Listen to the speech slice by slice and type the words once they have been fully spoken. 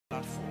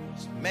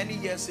Many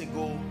years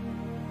ago,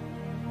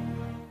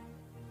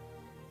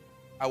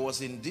 I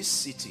was in this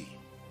city.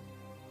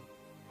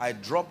 I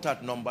dropped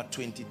at number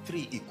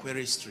 23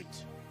 Ikwere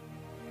Street.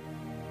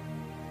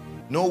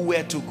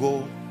 Nowhere to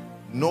go,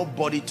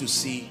 nobody to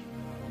see.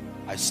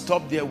 I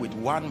stopped there with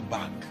one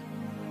bag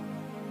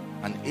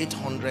and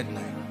 800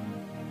 naira.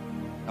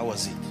 That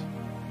was it.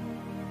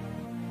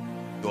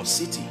 Your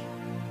city,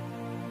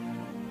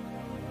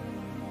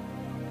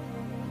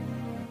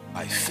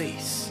 by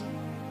faith.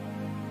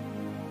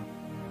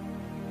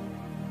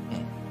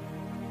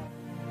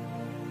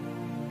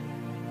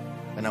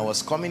 When I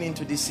was coming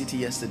into this city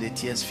yesterday,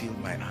 tears filled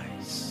my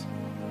eyes.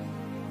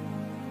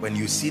 When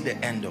you see the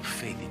end of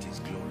faith, it is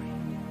glory.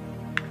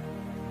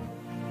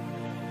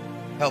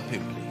 Help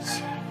him,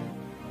 please.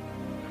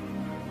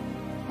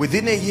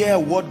 Within a year,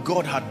 what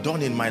God had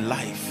done in my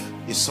life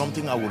is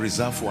something I will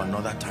reserve for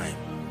another time.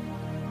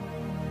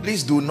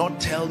 Please do not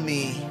tell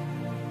me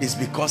it's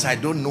because I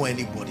don't know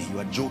anybody. You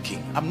are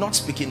joking. I'm not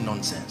speaking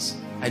nonsense.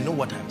 I know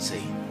what I'm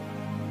saying.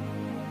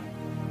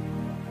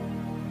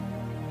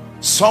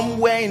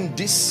 Somewhere in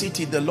this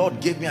city, the Lord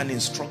gave me an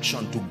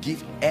instruction to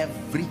give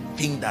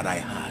everything that I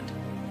had.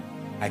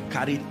 I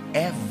carried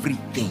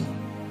everything,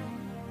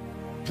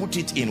 put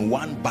it in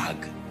one bag,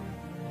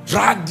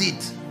 dragged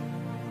it,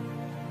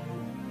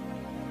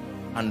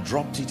 and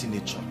dropped it in a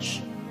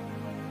church,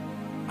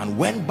 and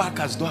went back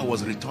as though I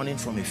was returning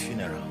from a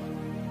funeral.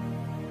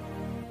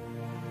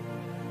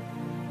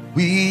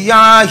 We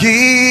are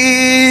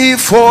here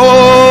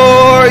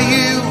for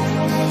you.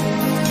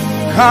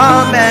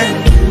 Come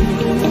and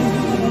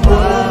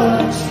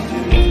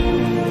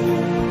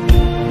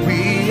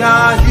we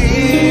are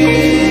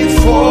here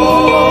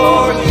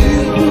for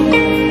you.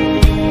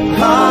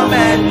 Come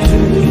and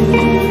do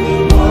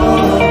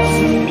what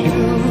you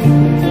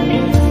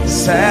do.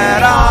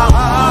 Set our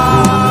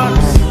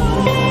hearts.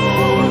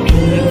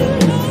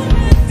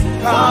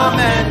 Come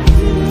and do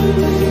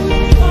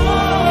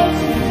what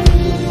you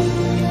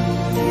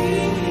do.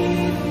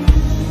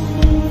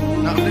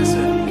 Now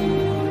listen.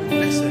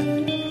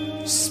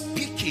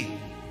 Speaking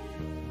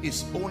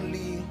is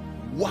only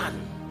one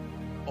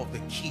of the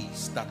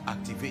keys that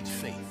activate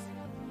faith.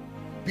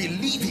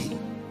 Believing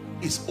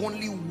is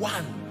only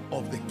one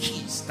of the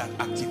keys that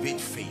activate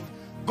faith.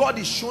 God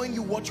is showing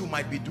you what you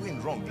might be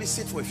doing wrong. Please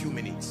sit for a few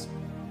minutes.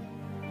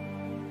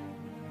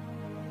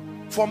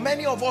 For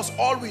many of us,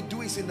 all we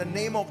do is in the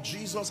name of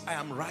Jesus, I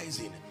am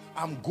rising.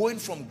 I'm going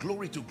from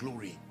glory to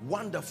glory.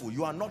 Wonderful.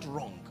 You are not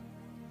wrong.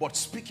 But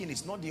speaking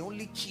is not the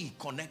only key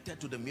connected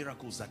to the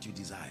miracles that you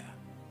desire.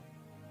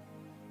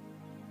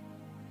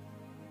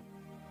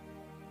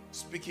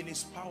 Speaking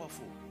is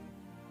powerful,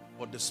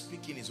 but the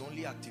speaking is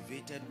only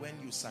activated when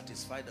you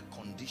satisfy the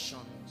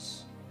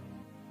conditions.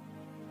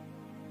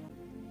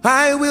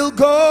 I will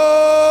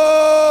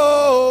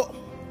go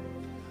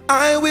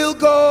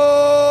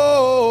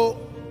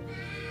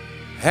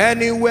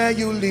anywhere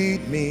you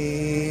lead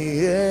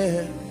me.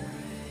 Yeah.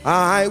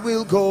 I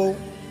will go